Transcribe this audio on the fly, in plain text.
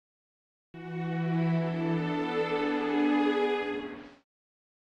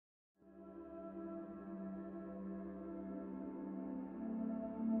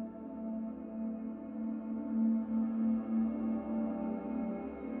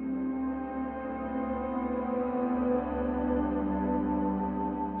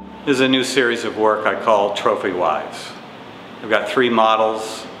This is a new series of work I call Trophy Wives. I've got 3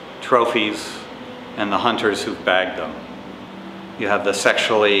 models, trophies, and the hunters who've bagged them. You have the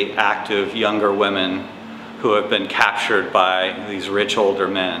sexually active younger women who have been captured by these rich older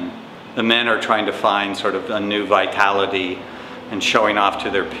men. The men are trying to find sort of a new vitality and showing off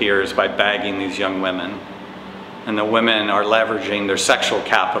to their peers by bagging these young women. And the women are leveraging their sexual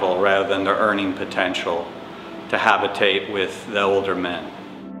capital rather than their earning potential to habitate with the older men.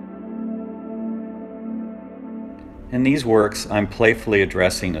 In these works, I'm playfully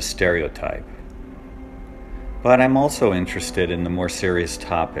addressing a stereotype. But I'm also interested in the more serious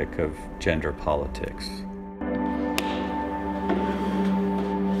topic of gender politics.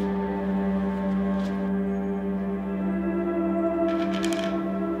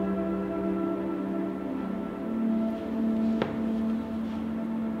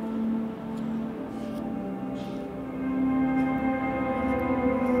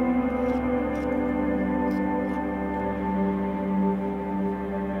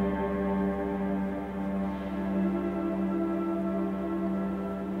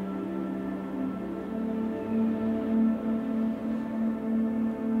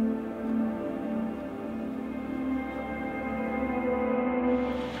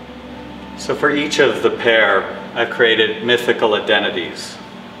 So for each of the pair, I've created mythical identities.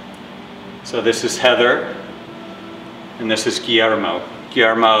 So this is Heather, and this is Guillermo.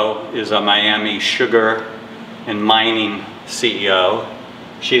 Guillermo is a Miami sugar and mining CEO.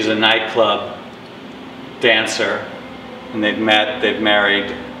 She's a nightclub dancer, and they've met, they've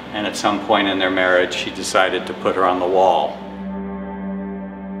married, and at some point in their marriage, she decided to put her on the wall.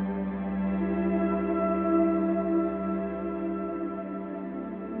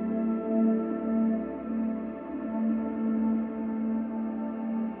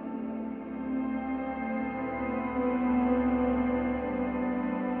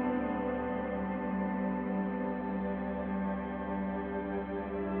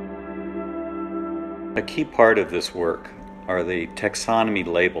 A key part of this work are the taxonomy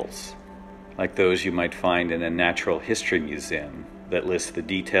labels, like those you might find in a natural history museum that list the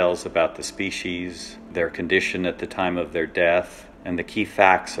details about the species, their condition at the time of their death, and the key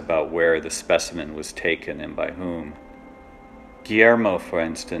facts about where the specimen was taken and by whom. Guillermo, for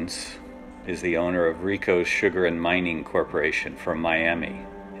instance, is the owner of Rico's Sugar and Mining Corporation from Miami.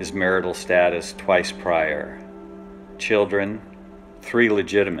 His marital status twice prior. Children, 3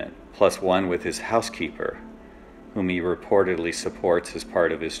 legitimate, plus 1 with his housekeeper, whom he reportedly supports as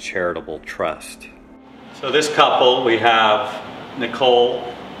part of his charitable trust. So this couple, we have Nicole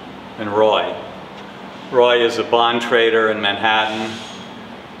and Roy. Roy is a bond trader in Manhattan.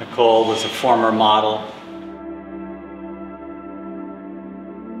 Nicole was a former model.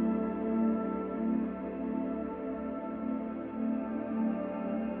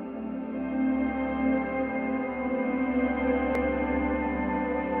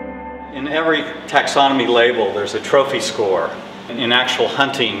 In every taxonomy label, there's a trophy score. In actual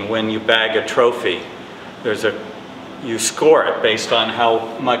hunting, when you bag a trophy, you score it based on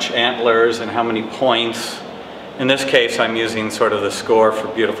how much antlers and how many points. In this case, I'm using sort of the score for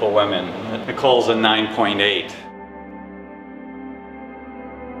beautiful women. Nicole's a 9.8.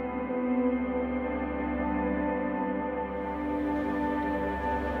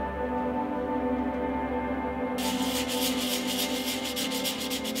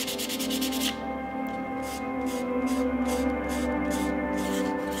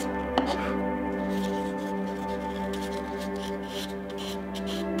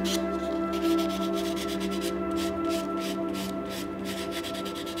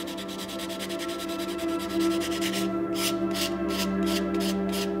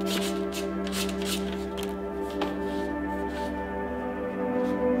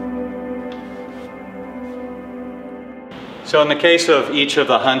 So in the case of each of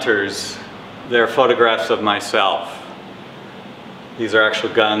the hunters, they're photographs of myself. These are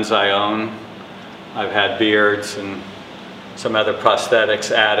actual guns I own. I've had beards and some other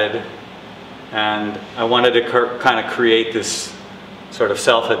prosthetics added. And I wanted to kind of create this sort of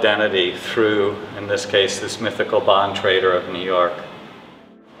self-identity through, in this case, this mythical bond trader of New York.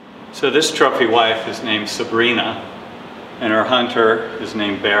 So this trophy wife is named Sabrina, and her hunter is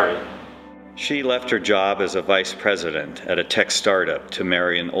named Barry. She left her job as a vice president at a tech startup to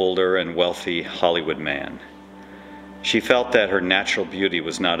marry an older and wealthy Hollywood man. She felt that her natural beauty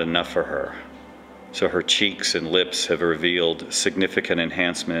was not enough for her, so her cheeks and lips have revealed significant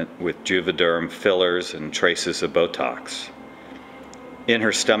enhancement with Juvederm fillers and traces of Botox. In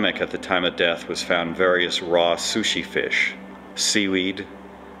her stomach at the time of death was found various raw sushi fish, seaweed,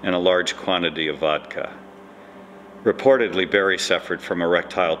 and a large quantity of vodka. Reportedly, Barry suffered from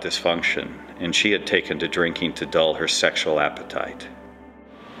erectile dysfunction, and she had taken to drinking to dull her sexual appetite.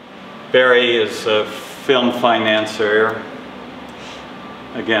 Barry is a film financier.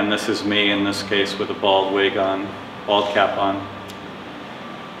 Again, this is me in this case with a bald wig on, bald cap on.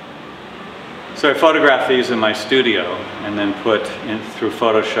 So I photographed these in my studio and then put in through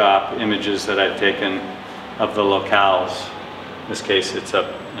Photoshop images that I've taken of the locales. In this case, it's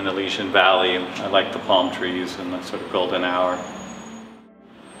up in Elysian Valley. I like the palm trees and the sort of golden hour.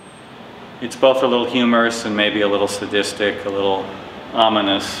 It's both a little humorous and maybe a little sadistic, a little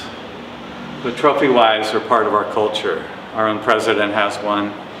ominous. But trophy wives are part of our culture. Our own president has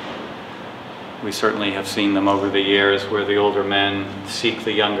one. We certainly have seen them over the years where the older men seek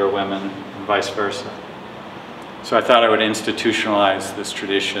the younger women and vice versa. So I thought I would institutionalize this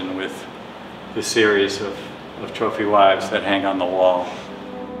tradition with the series of trophy wives that hang on the wall.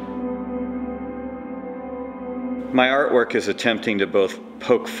 My artwork is attempting to both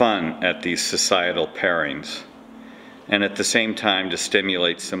poke fun at these societal pairings and at the same time to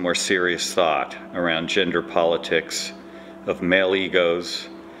stimulate some more serious thought around gender politics, of male egos,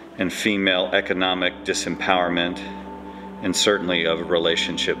 and female economic disempowerment, and certainly of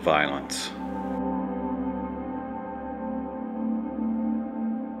relationship violence.